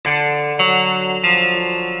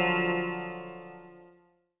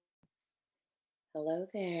Hello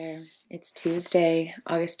there. It's Tuesday,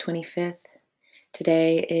 August 25th.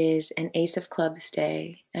 Today is an Ace of Clubs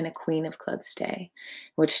day and a Queen of Clubs day,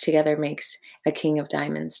 which together makes a King of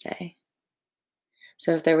Diamonds day.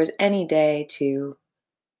 So if there was any day to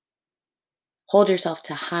hold yourself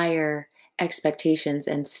to higher expectations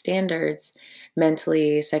and standards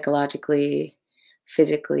mentally, psychologically,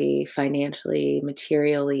 physically, financially,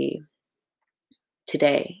 materially,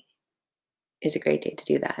 today is a great day to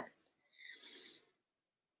do that.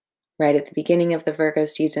 Right at the beginning of the Virgo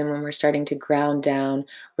season, when we're starting to ground down,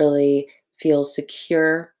 really feel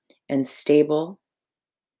secure and stable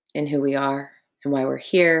in who we are and why we're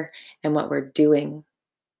here and what we're doing.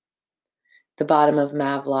 The bottom of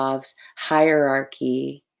Maslow's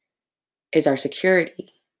hierarchy is our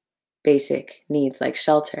security, basic needs like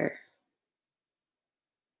shelter.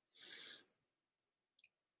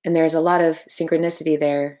 And there's a lot of synchronicity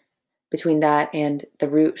there between that and the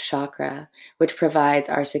root chakra, which provides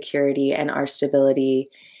our security and our stability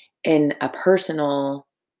in a personal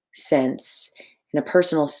sense, in a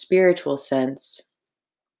personal spiritual sense,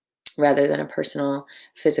 rather than a personal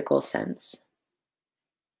physical sense.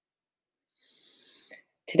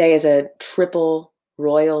 Today is a triple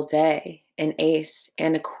royal day, an ace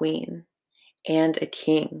and a queen and a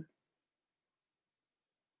king.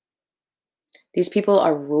 These people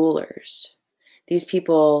are rulers. These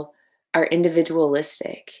people are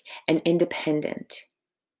individualistic and independent.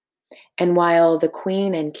 And while the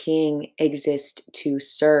queen and king exist to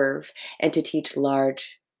serve and to teach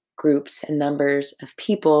large groups and numbers of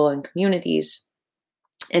people and communities,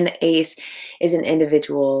 and the ace is an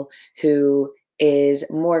individual who is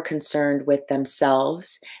more concerned with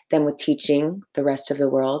themselves than with teaching the rest of the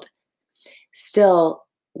world. Still,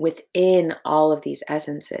 within all of these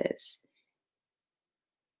essences,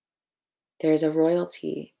 there is a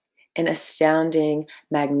royalty, an astounding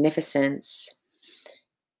magnificence,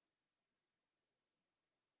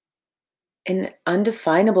 an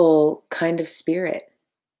undefinable kind of spirit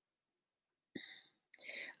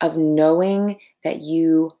of knowing that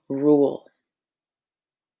you rule.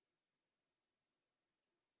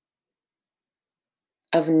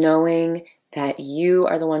 Of knowing that you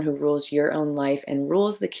are the one who rules your own life and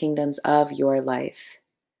rules the kingdoms of your life.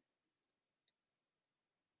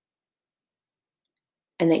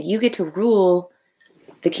 And that you get to rule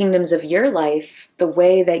the kingdoms of your life the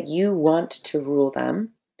way that you want to rule them.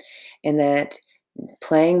 And that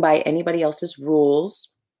playing by anybody else's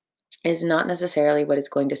rules is not necessarily what is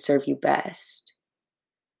going to serve you best.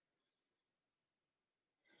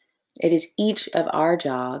 It is each of our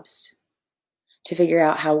jobs to figure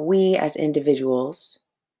out how we as individuals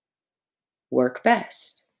work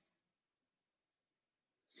best.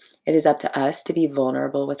 It is up to us to be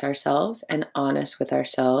vulnerable with ourselves and honest with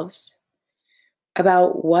ourselves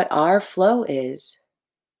about what our flow is,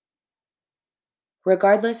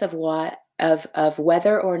 regardless of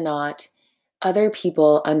whether or not other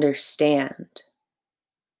people understand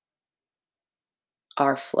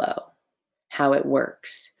our flow, how it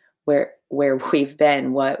works, where we've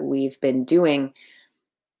been, what we've been doing.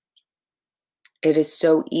 It is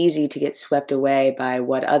so easy to get swept away by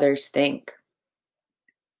what others think.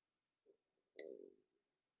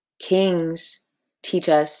 Kings teach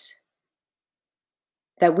us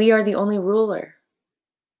that we are the only ruler,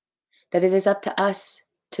 that it is up to us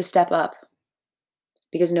to step up,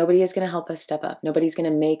 because nobody is going to help us step up. Nobody's going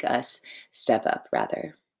to make us step up,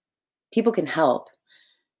 rather. People can help.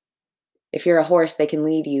 If you're a horse, they can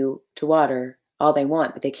lead you to water all they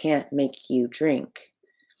want, but they can't make you drink.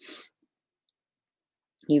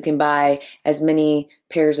 You can buy as many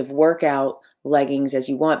pairs of workout leggings as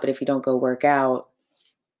you want, but if you don't go work out,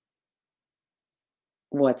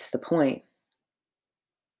 what's the point?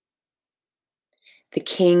 The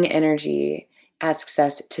king energy asks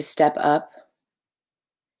us to step up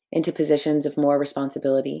into positions of more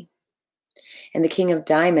responsibility. And the King of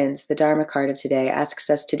Diamonds, the Dharma card of today, asks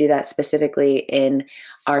us to do that specifically in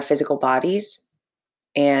our physical bodies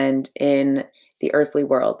and in the earthly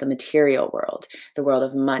world, the material world, the world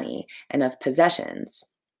of money and of possessions.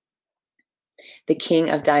 The King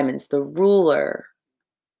of Diamonds, the ruler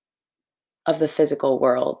of the physical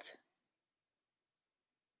world,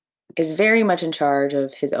 is very much in charge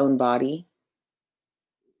of his own body.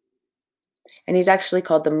 And he's actually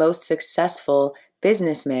called the most successful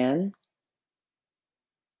businessman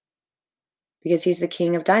because he's the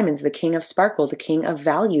king of diamonds, the king of sparkle, the king of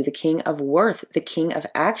value, the king of worth, the king of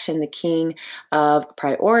action, the king of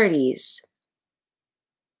priorities.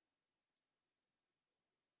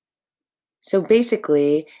 So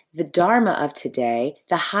basically, the Dharma of today,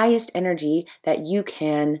 the highest energy that you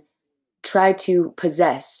can try to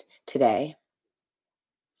possess today,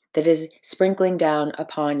 that is sprinkling down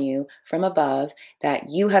upon you from above that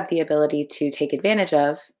you have the ability to take advantage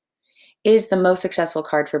of is the most successful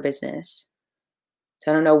card for business.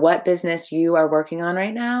 So I don't know what business you are working on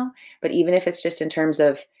right now, but even if it's just in terms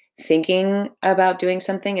of thinking about doing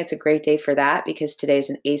something, it's a great day for that because today's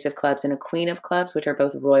an Ace of Clubs and a Queen of Clubs, which are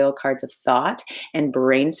both royal cards of thought and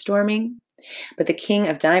brainstorming. But the King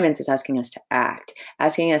of Diamonds is asking us to act,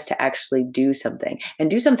 asking us to actually do something and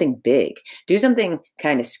do something big, do something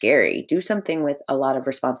kind of scary, do something with a lot of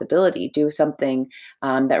responsibility, do something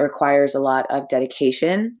that requires a lot of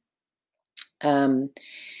dedication.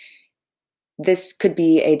 This could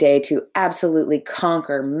be a day to absolutely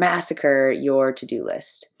conquer, massacre your to-do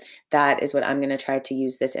list. That is what I'm going to try to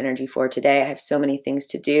use this energy for today. I have so many things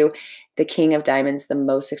to do. The King of Diamonds, the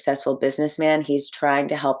most successful businessman, he's trying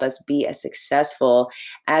to help us be as successful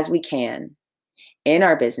as we can in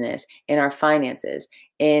our business, in our finances,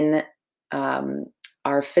 in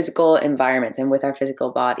our physical environments and with our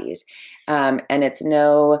physical bodies. And it's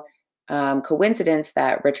no coincidence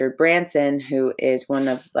that Richard Branson, who is one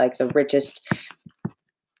of like the richest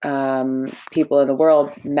people in the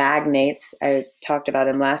world, magnates, I talked about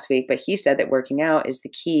him last week, but he said that working out is the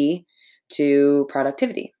key to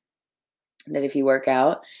productivity. That if you work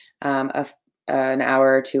out an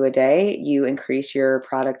hour or two a day, you increase your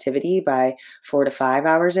productivity by 4 to 5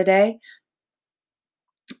 hours a day.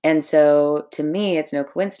 And so to me, it's no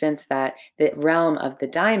coincidence that the realm of the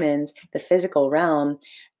diamonds, the physical realm,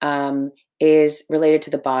 is related to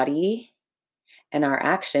the body and our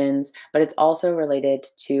actions, but it's also related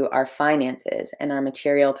to our finances and our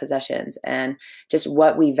material possessions and just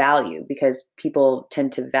what we value, because people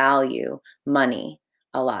tend to value money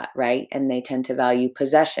a lot, right? And they tend to value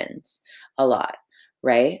possessions a lot,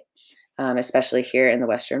 right? Especially here in the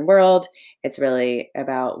Western world, it's really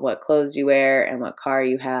about what clothes you wear and what car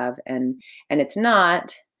you have, and it's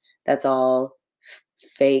not. That's all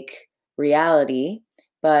fake reality,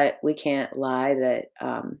 but we can't lie that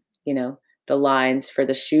the lines for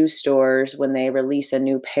the shoe stores when they release a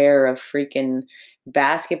new pair of freaking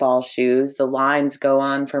basketball shoes, the lines go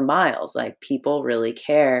on for miles. Like, people really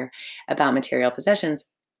care about material possessions.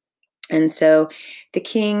 And so the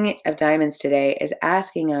King of Diamonds today is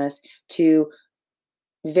asking us to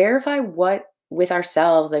verify what with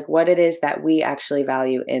ourselves, like what it is that we actually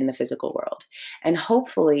value in the physical world. And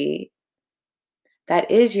hopefully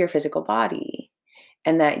that is your physical body.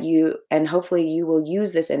 And hopefully you will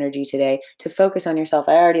use this energy today to focus on yourself.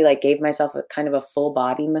 I already gave myself a kind of a full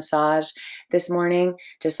body massage this morning,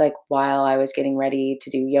 just like while I was getting ready to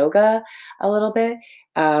do yoga a little bit.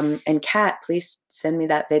 And Kat, please send me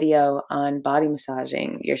that video on body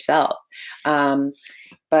massaging yourself.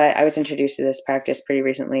 But I was introduced to this practice pretty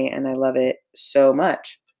recently and I love it so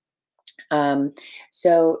much.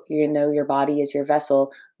 So, your body is your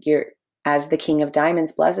vessel. As the King of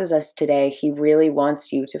Diamonds blesses us today, he really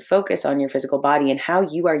wants you to focus on your physical body and how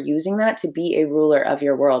you are using that to be a ruler of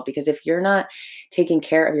your world. Because if you're not taking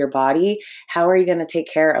care of your body, how are you going to take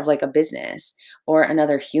care of a business or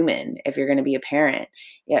another human if you're going to be a parent?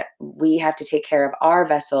 Yeah, we have to take care of our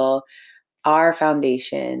vessel, our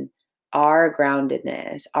foundation, our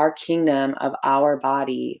groundedness, our kingdom of our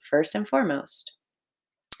body first and foremost.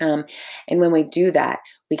 And when we do that,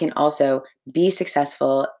 we can also be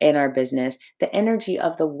successful in our business. The energy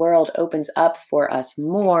of the world opens up for us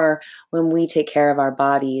more when we take care of our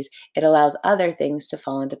bodies. It allows other things to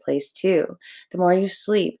fall into place too. The more you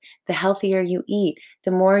sleep, the healthier you eat,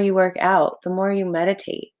 the more you work out, the more you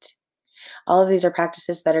meditate. All of these are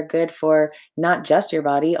practices that are good for not just your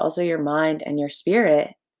body, also your mind and your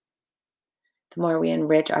spirit. The more we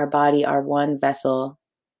enrich our body, our one vessel.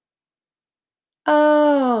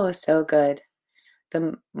 Oh, so good.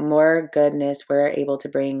 The more goodness we're able to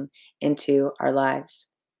bring into our lives.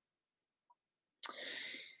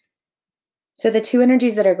 So the two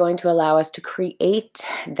energies that are going to allow us to create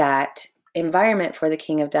that environment for the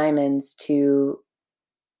King of Diamonds to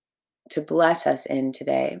bless us in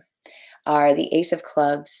today are the Ace of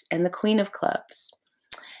Clubs and the Queen of Clubs.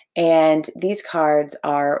 And these cards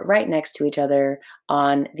are right next to each other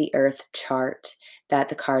on the Earth chart that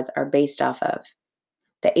the cards are based off of.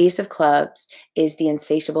 The Ace of Clubs is the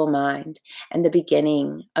insatiable mind and the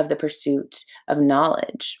beginning of the pursuit of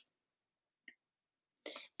knowledge.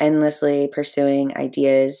 Endlessly pursuing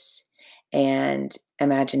ideas and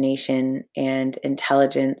imagination and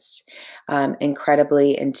intelligence,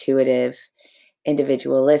 incredibly intuitive,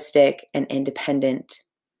 individualistic, and independent.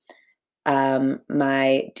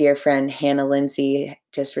 My dear friend Hannah Lindsay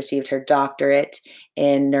just received her doctorate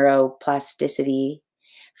in neuroplasticity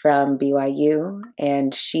from BYU,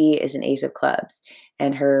 and she is an ace of clubs,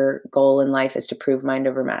 and her goal in life is to prove mind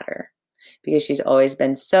over matter, because she's always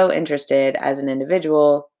been so interested as an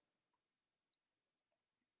individual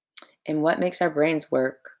in what makes our brains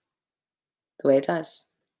work the way it does.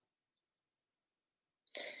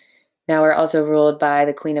 Now we're also ruled by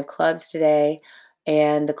the Queen of Clubs today,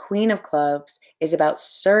 and the Queen of Clubs is about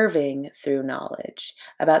serving through knowledge,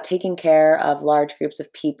 about taking care of large groups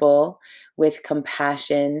of people with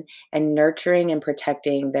compassion and nurturing and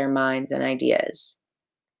protecting their minds and ideas,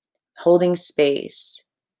 holding space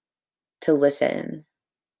to listen.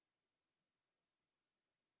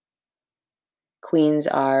 Queens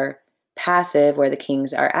are passive where the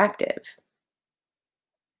kings are active.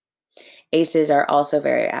 Aces are also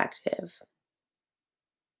very active.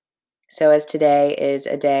 So as today is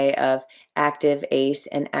a day of active ace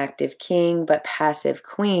and active king, but passive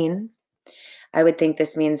queen, I would think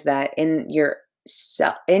this means that in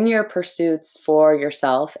your pursuits for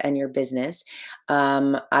yourself and your business,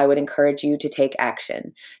 I would encourage you to take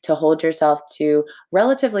action, to hold yourself to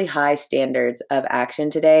relatively high standards of action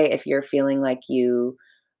today if you're feeling like you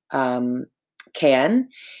can.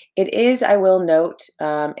 It is, I will note,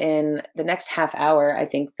 in the next half hour, I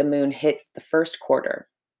think the moon hits the first quarter,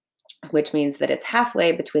 which means that it's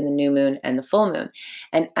halfway between the new moon and the full moon.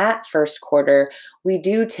 And at first quarter, we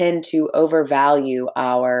do tend to overvalue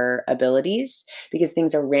our abilities because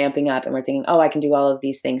things are ramping up and we're thinking, oh, I can do all of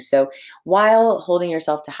these things. So while holding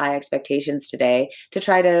yourself to high expectations today, to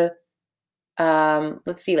try to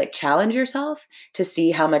challenge yourself to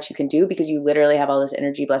see how much you can do, because you literally have all this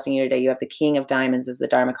energy blessing you today. You have the King of Diamonds as the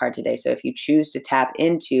Dharma card today. So if you choose to tap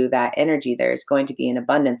into that energy, there's going to be an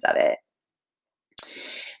abundance of it.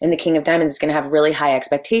 And the King of Diamonds is going to have really high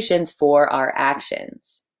expectations for our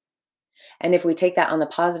actions. And if we take that on the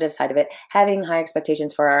positive side of it, having high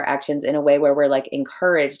expectations for our actions in a way where we're like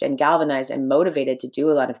encouraged and galvanized and motivated to do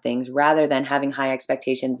a lot of things, rather than having high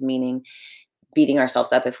expectations, meaning beating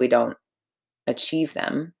ourselves up if we don't achieve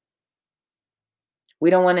them. We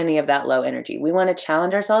don't want any of that low energy. We want to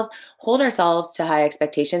challenge ourselves, hold ourselves to high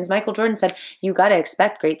expectations. Michael Jordan said, you got to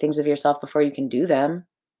expect great things of yourself before you can do them.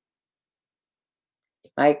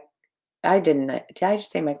 Did I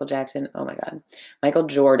just say Michael Jackson? Oh my God. Michael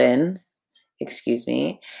Jordan, excuse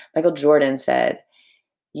me. Michael Jordan said,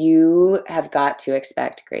 you have got to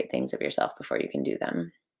expect great things of yourself before you can do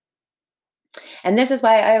them. And this is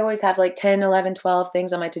why I always have like 10, 11, 12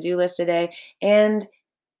 things on my to-do list a day. And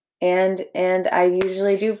I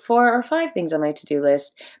usually do 4 or 5 things on my to-do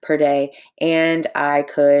list per day. And I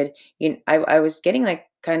could, I was getting like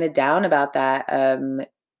kind of down about that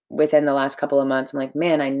within the last couple of months. I'm like,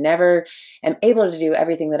 man, I never am able to do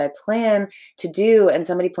everything that I plan to do. And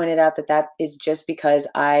somebody pointed out that is just because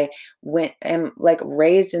I am like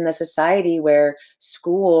raised in the society where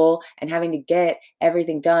school and having to get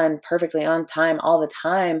everything done perfectly on time all the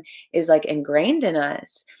time is like ingrained in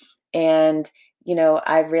us. And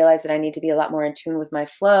I've realized that I need to be a lot more in tune with my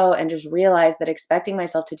flow, and just realize that expecting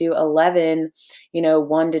myself to do 11,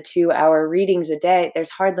 1 to 2 hour readings a day, there's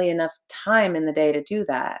hardly enough time in the day to do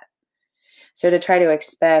that. So to try to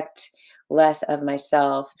expect less of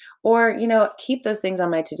myself, or, keep those things on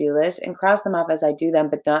my to-do list and cross them off as I do them,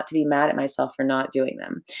 but not to be mad at myself for not doing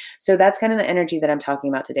them. So that's kind of the energy that I'm talking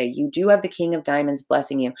about today. You do have the King of Diamonds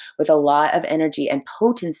blessing you with a lot of energy and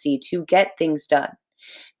potency to get things done.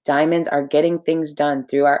 Diamonds are getting things done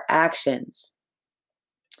through our actions.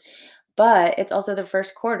 But it's also the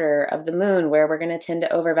first quarter of the moon where we're going to tend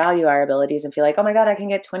to overvalue our abilities and feel like, oh my God, I can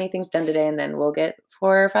get 20 things done today, and then we'll get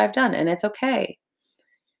 4 or 5 done. And it's okay.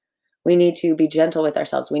 We need to be gentle with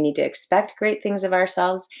ourselves. We need to expect great things of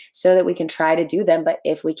ourselves so that we can try to do them. But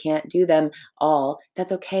if we can't do them all,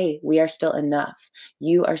 that's okay. We are still enough.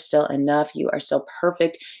 You are still enough. You are still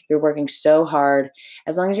perfect. You're working so hard.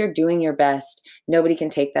 As long as you're doing your best, nobody can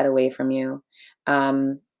take that away from you.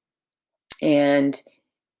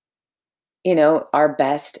 Our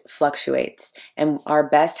best fluctuates, and our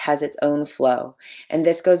best has its own flow. And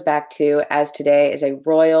this goes back to, as today is a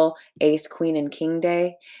royal ace, queen, and king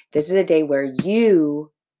day, this is a day where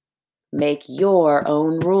you make your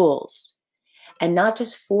own rules. And not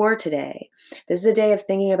just for today. This is a day of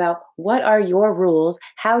thinking about, what are your rules?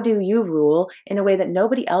 How do you rule in a way that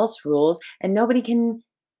nobody else rules, and nobody can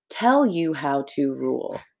tell you how to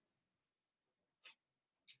rule?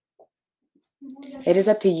 It is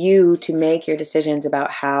up to you to make your decisions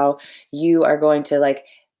about how you are going to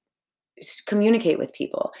communicate with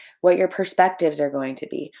people, what your perspectives are going to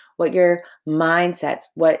be, what your mindsets,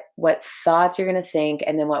 what thoughts you're going to think,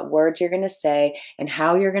 and then what words you're going to say and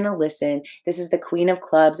how you're going to listen. This is the Queen of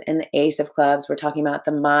Clubs and the Ace of Clubs. We're talking about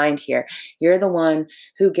the mind here. You're the one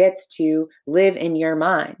who gets to live in your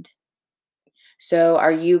mind. So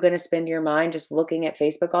are you going to spend your mind just looking at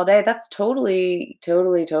Facebook all day? That's totally,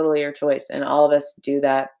 totally, totally your choice. And all of us do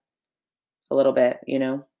that a little bit, you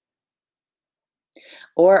know?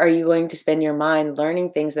 Or are you going to spend your mind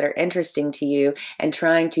learning things that are interesting to you and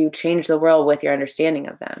trying to change the world with your understanding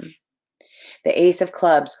of them? The Ace of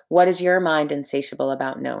Clubs, what is your mind insatiable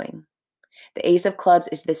about knowing? The Ace of Clubs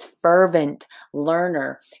is this fervent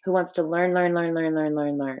learner who wants to learn, learn, learn, learn, learn,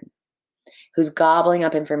 learn, learn, who's gobbling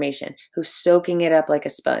up information, who's soaking it up like a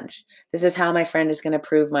sponge. This is how my friend is going to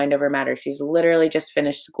prove mind over matter. She's literally just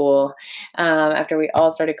finished school after we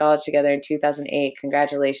all started college together in 2008.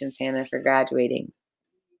 Congratulations, Hannah, for graduating.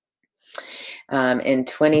 In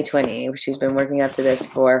 2020. She's been working up to this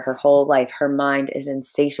for her whole life. Her mind is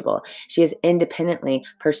insatiable. She is independently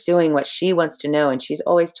pursuing what she wants to know. And she's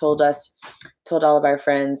always told all of our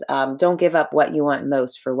friends, don't give up what you want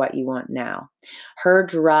most for what you want now. Her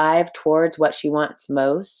drive towards what she wants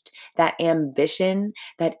most, that ambition,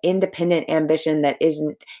 that independent ambition that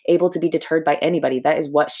isn't able to be deterred by anybody, that is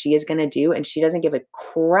what she is going to do. And she doesn't give a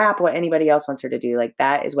crap what anybody else wants her to do. Like,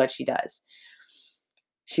 that is what she does.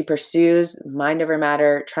 She pursues mind over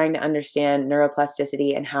matter, trying to understand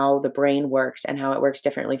neuroplasticity and how the brain works and how it works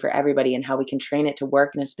differently for everybody and how we can train it to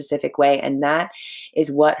work in a specific way. And that is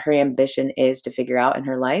what her ambition is to figure out in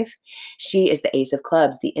her life. She is the Ace of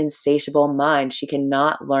Clubs, the insatiable mind. She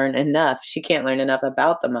cannot learn enough. She can't learn enough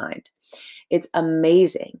about the mind. It's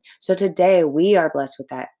amazing. So today we are blessed with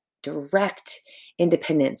that direct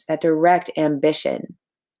independence, that direct ambition.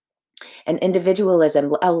 And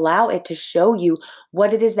individualism, allow it to show you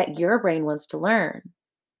what it is that your brain wants to learn.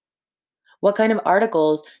 What kind of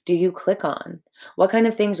articles do you click on? What kind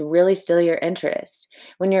of things really still your interest?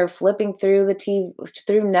 When you're flipping through the TV,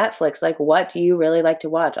 through Netflix, like, what do you really like to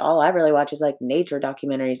watch? All I really watch is like nature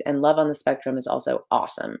documentaries, and Love on the Spectrum is also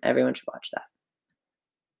awesome. Everyone should watch that.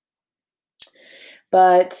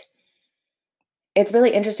 But it's really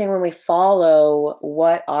interesting when we follow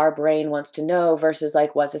what our brain wants to know versus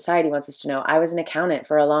like what society wants us to know. I was an accountant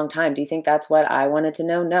for a long time. Do you think that's what I wanted to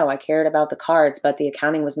know? No, I cared about the cards, but the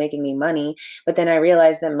accounting was making me money. But then I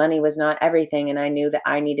realized that money was not everything. And I knew that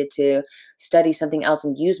I needed to study something else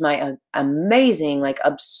and use my amazing, like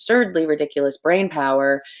absurdly ridiculous brain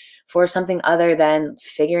power for something other than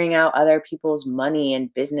figuring out other people's money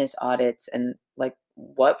and business audits. And like,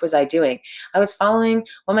 what was I doing? I was following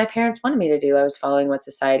what my parents wanted me to do. I was following what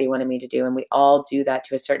society wanted me to do. And we all do that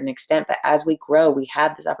to a certain extent. But as we grow, we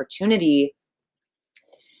have this opportunity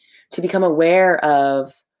to become aware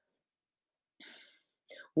of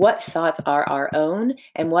what thoughts are our own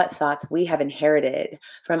and what thoughts we have inherited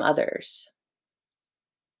from others.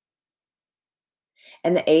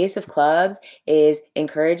 And the Ace of Clubs is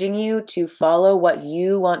encouraging you to follow what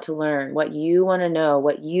you want to learn, what you want to know,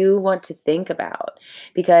 what you want to think about.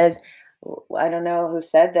 Because I don't know who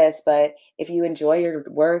said this, but if you enjoy your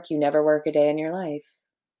work, you never work a day in your life.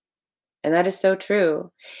 And that is so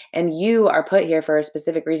true. And you are put here for a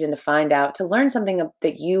specific reason, to find out, to learn something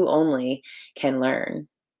that you only can learn,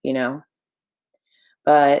 you know?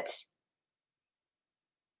 But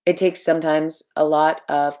it takes sometimes a lot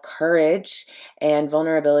of courage and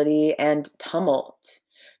vulnerability and tumult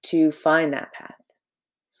to find that path.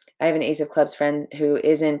 I have an Ace of Clubs friend who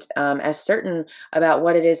isn't as certain about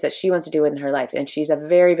what it is that she wants to do in her life. And she's a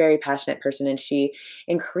very, very passionate person, and she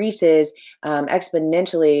increases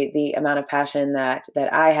exponentially the amount of passion that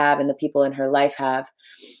I have and the people in her life have.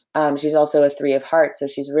 She's also a 3 of Hearts, so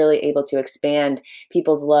she's really able to expand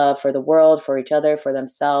people's love for the world, for each other, for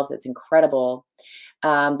themselves. It's incredible.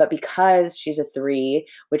 But because she's a 3,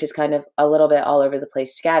 which is kind of a little bit all over the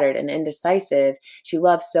place, scattered and indecisive, she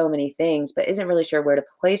loves so many things, but isn't really sure where to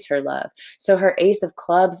place her love. So her Ace of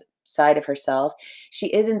Clubs side of herself, she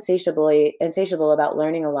is insatiable about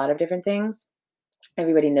learning a lot of different things.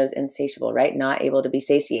 Everybody knows insatiable, right? Not able to be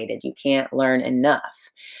satiated. You can't learn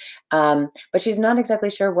enough. But she's not exactly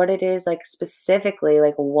sure what it is, like specifically,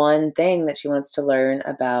 like one thing that she wants to learn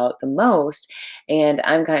about the most. And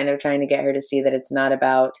I'm kind of trying to get her to see that it's not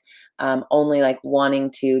about only like wanting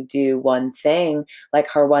to do one thing. Like,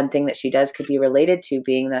 her one thing that she does could be related to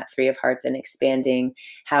being that 3 of Hearts and expanding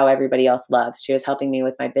how everybody else loves. She was helping me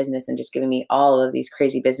with my business and just giving me all of these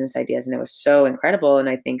crazy business ideas. And it was so incredible. And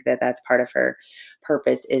I think that that's part of her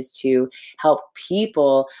purpose, is to help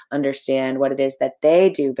people understand what it is that they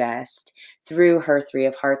do best through her 3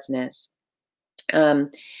 of Heartsness.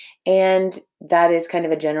 And that is kind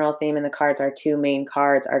of a general theme in the cards. Our two main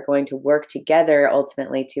cards are going to work together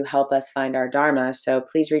ultimately to help us find our Dharma. So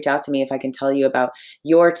please reach out to me if I can tell you about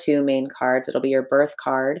your two main cards. It'll be your birth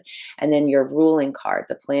card and then your ruling card,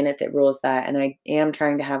 the planet that rules that. And I am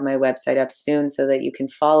trying to have my website up soon so that you can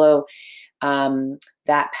follow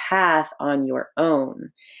that path on your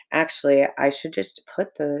own. Actually, I should just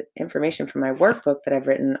put the information from my workbook that I've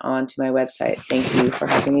written onto my website. Thank you for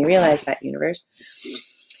helping me realize that, universe.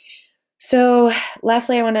 So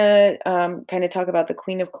lastly, I want to kind of talk about the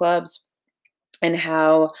Queen of Clubs and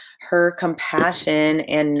how her compassion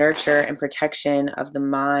and nurture and protection of the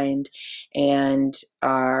mind and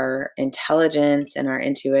our intelligence and our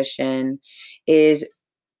intuition is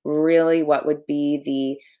really what would be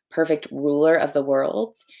the perfect ruler of the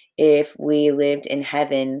world. If we lived in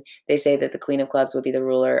heaven, they say that the Queen of Clubs would be the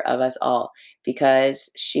ruler of us all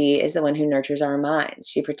because she is the one who nurtures our minds.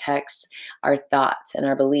 She protects our thoughts and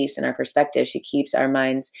our beliefs and our perspectives. She keeps our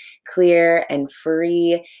minds clear and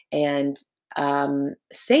free and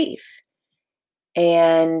safe.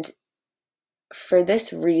 And for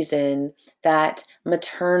this reason, that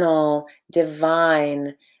maternal,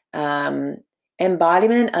 divine,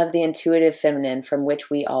 embodiment of the intuitive feminine from which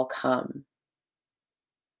we all come.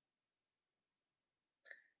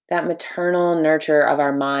 That maternal nurture of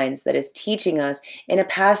our minds that is teaching us in a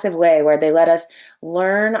passive way where they let us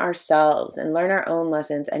learn ourselves and learn our own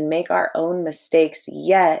lessons and make our own mistakes,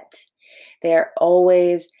 yet they're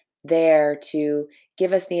always there to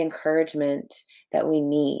give us the encouragement that we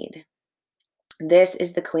need. This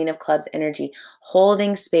is the Queen of Clubs energy,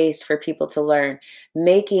 holding space for people to learn,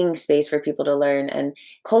 making space for people to learn, and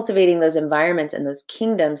cultivating those environments and those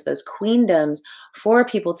kingdoms, those queendoms for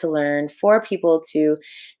people to learn, for people to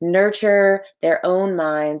nurture their own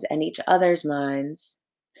minds and each other's minds,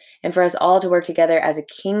 and for us all to work together as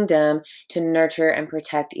a kingdom to nurture and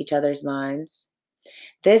protect each other's minds.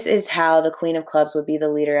 This is how the Queen of Clubs would be the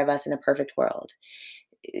leader of us in a perfect world.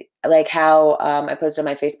 Like how I posted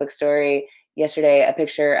on my Facebook story yesterday a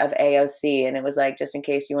picture of AOC, and it was like, just in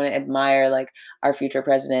case you want to admire like our future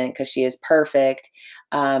president because she is perfect.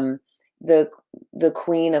 The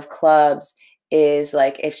Queen of Clubs is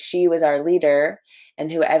like if she was our leader and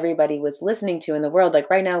who everybody was listening to in the world. Like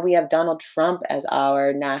right now we have Donald Trump as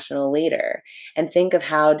our national leader, and think of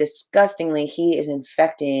how disgustingly he is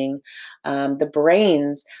infecting the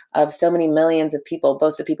brains of so many millions of people,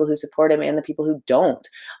 both the people who support him and the people who don't.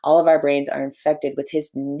 All of our brains are infected with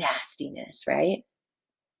his nastiness, right?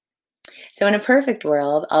 So in a perfect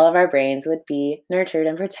world, all of our brains would be nurtured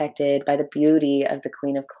and protected by the beauty of the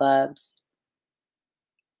Queen of Clubs,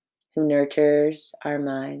 who nurtures our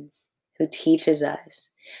minds, who teaches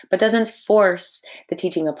us, but doesn't force the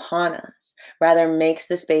teaching upon us, rather makes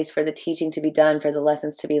the space for the teaching to be done, for the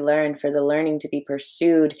lessons to be learned, for the learning to be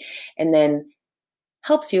pursued, and then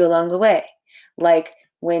helps you along the way. Like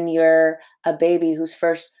when you're a baby who's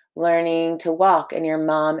first learning to walk and your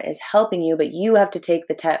mom is helping you, but you have to take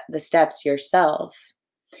the steps yourself.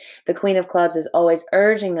 The Queen of Clubs is always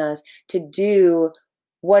urging us to do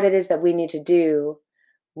what it is that we need to do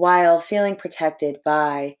while feeling protected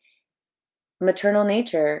by maternal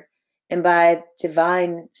nature and by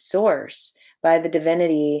divine source, by the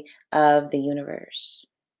divinity of the universe.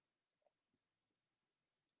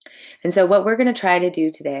 And so what we're going to try to do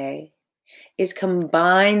today is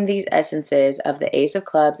combine these essences of the Ace of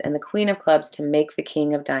Clubs and the Queen of Clubs to make the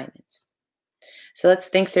King of Diamonds. So let's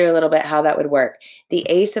think through a little bit how that would work. The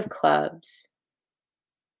Ace of Clubs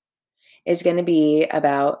is going to be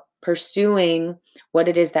about pursuing what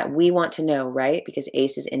it is that we want to know, right? Because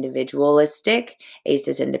Ace is individualistic, Ace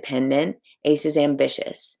is independent, Ace is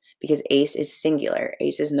ambitious, because Ace is singular,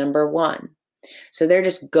 Ace is number one. So they're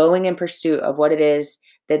just going in pursuit of what it is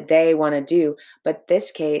that they want to do. But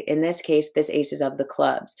in this case, this Ace is of the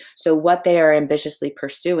clubs. So what they are ambitiously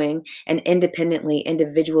pursuing and independently,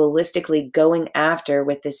 individualistically going after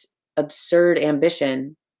with this absurd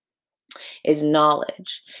ambition is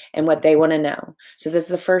knowledge and what they want to know. So this is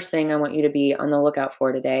the first thing I want you to be on the lookout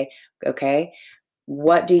for today. Okay.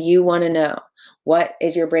 What do you want to know? What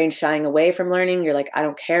is your brain shying away from learning? You're like, I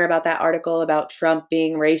don't care about that article about Trump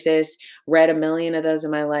being racist. Read a million of those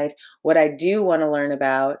in my life. What I do want to learn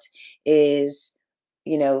about is,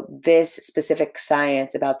 this specific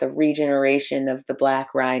science about the regeneration of the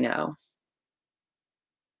black rhino.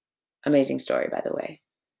 Amazing story, by the way.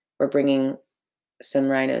 We're bringing some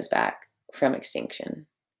rhinos back from extinction.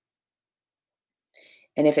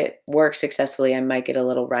 And if it works successfully, I might get a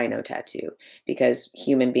little rhino tattoo because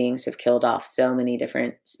human beings have killed off so many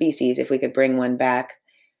different species. If we could bring one back,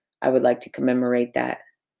 I would like to commemorate that.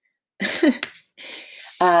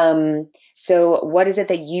 So what is it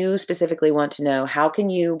that you specifically want to know? How can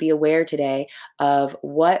you be aware today of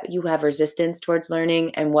what you have resistance towards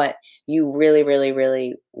learning and what you really, really,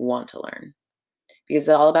 really want to learn? Because it's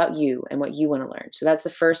all about you and what you want to learn. So that's the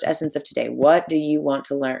first essence of today. What do you want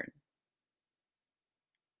to learn?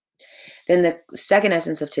 Then the second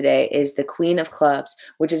essence of today is the Queen of Clubs,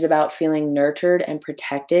 which is about feeling nurtured and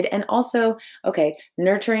protected, and also, okay,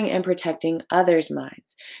 nurturing and protecting others'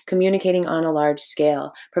 minds, communicating on a large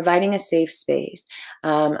scale, providing a safe space.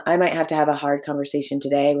 I might have to have a hard conversation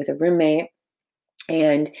today with a roommate,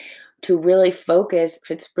 and to really focus,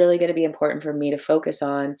 if it's really going to be important for me to focus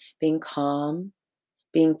on being calm,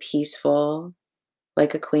 being peaceful,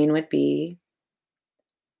 like a queen would be,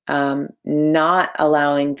 not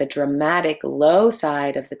allowing the dramatic low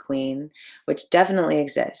side of the queen, which definitely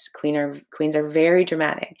exists. Queens are very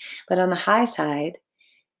dramatic, but on the high side,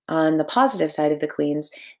 on the positive side of the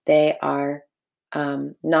queens, they are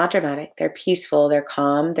not dramatic. They're peaceful. They're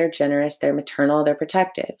calm. They're generous. They're maternal. They're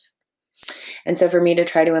protective. And so, for me to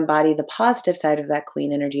try to embody the positive side of that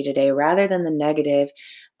queen energy today, rather than the negative,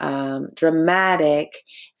 dramatic,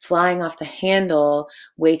 flying off the handle,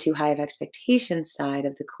 way too high of expectations side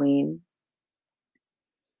of the queen,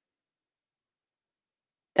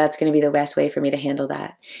 that's going to be the best way for me to handle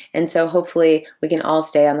that. And so hopefully we can all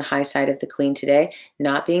stay on the high side of the queen today,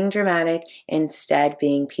 not being dramatic, instead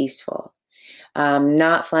being peaceful.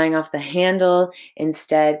 Not flying off the handle,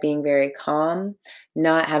 instead being very calm,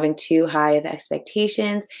 not having too high of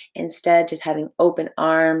expectations, instead just having open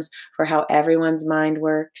arms for how everyone's mind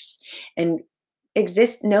works, and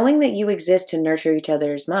knowing that you exist to nurture each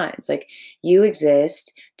other's minds. Like, you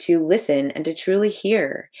exist to listen and to truly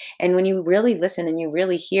hear. And when you really listen and you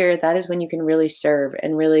really hear, that is when you can really serve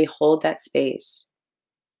and really hold that space.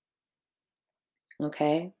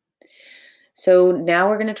 Okay? So now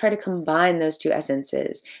we're going to try to combine those two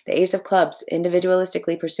essences. The Ace of Clubs,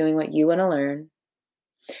 individualistically pursuing what you want to learn,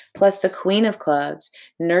 plus the Queen of Clubs,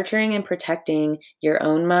 nurturing and protecting your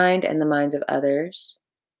own mind and the minds of others,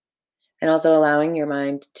 and also allowing your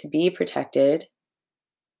mind to be protected.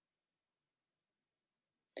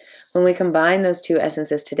 When we combine those two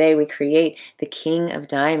essences today, we create the King of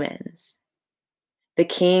Diamonds, the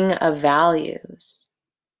King of Values,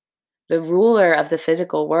 the ruler of the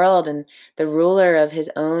physical world and the ruler of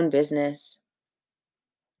his own business.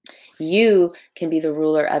 You can be the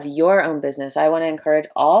ruler of your own business. I want to encourage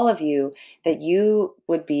all of you that you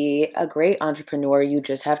would be a great entrepreneur. You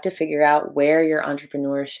just have to figure out where your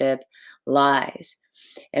entrepreneurship lies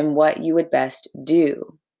and what you would best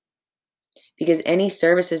do. Because any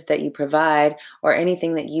services that you provide or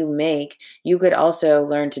anything that you make, you could also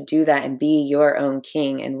learn to do that and be your own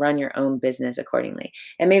king and run your own business accordingly.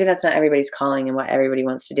 And maybe that's not everybody's calling and what everybody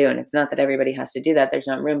wants to do. And it's not that everybody has to do that. There's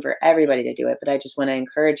not room for everybody to do it. But I just want to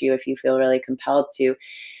encourage you, if you feel really compelled to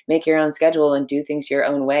make your own schedule and do things your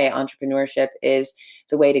own way, entrepreneurship is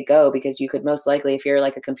the way to go, because you could most likely, if you're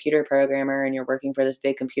like a computer programmer and you're working for this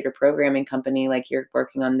big computer programming company, like, you're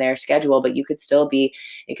working on their schedule, but you could still be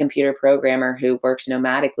a computer programmer who works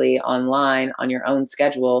nomadically online on your own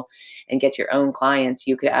schedule and gets your own clients.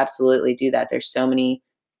 You could absolutely do that. There's so many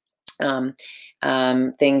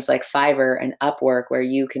things like Fiverr and Upwork where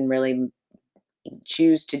you can really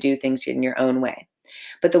choose to do things in your own way.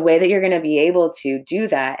 But the way that you're going to be able to do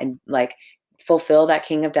that and like fulfill that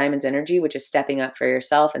King of Diamonds energy, which is stepping up for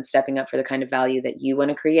yourself and stepping up for the kind of value that you want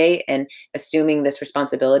to create and assuming this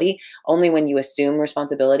responsibility, only when you assume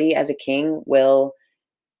responsibility as a king will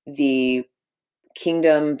the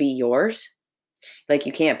kingdom be yours. Like,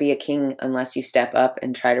 you can't be a king unless you step up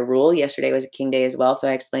and try to rule. Yesterday was a king day as well, so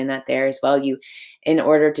I explained that there as well. In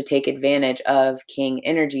order to take advantage of king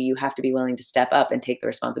energy, you have to be willing to step up and take the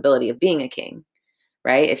responsibility of being a king,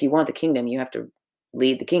 right? If you want the kingdom, you have to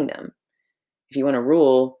lead the kingdom. If you want to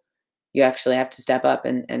rule, you actually have to step up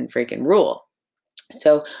and freaking rule.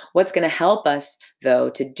 So what's going to help us, though,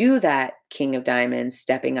 to do that King of Diamonds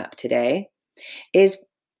stepping up today is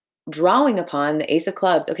drawing upon the Ace of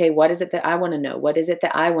Clubs. Okay, what is it that I want to know? What is it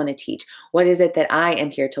that I want to teach? What is it that I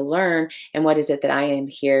am here to learn? And what is it that I am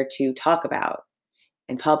here to talk about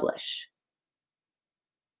and publish?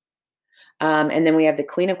 And then we have the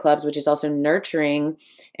Queen of Clubs, which is also nurturing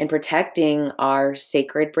and protecting our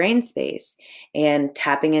sacred brain space and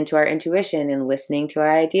tapping into our intuition and listening to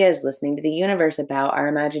our ideas, listening to the universe about our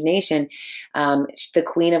imagination. The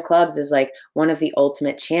Queen of Clubs is like one of the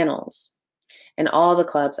ultimate channels, and all the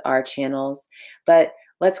clubs are channels. But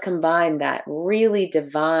let's combine that really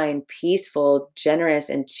divine, peaceful, generous,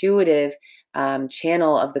 intuitive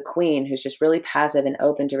channel of the queen who's just really passive and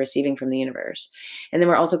open to receiving from the universe. And then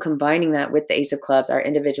we're also combining that with the Ace of Clubs, our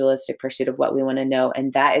individualistic pursuit of what we want to know.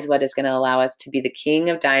 And that is what is going to allow us to be the king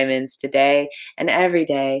of diamonds today and every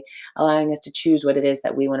day, allowing us to choose what it is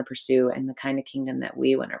that we want to pursue and the kind of kingdom that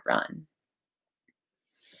we want to run.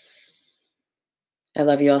 I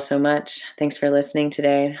love you all so much. Thanks for listening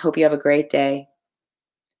today. Hope you have a great day.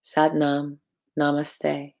 Sat Nam.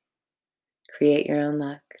 Namaste. Create your own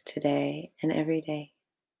luck today and every day.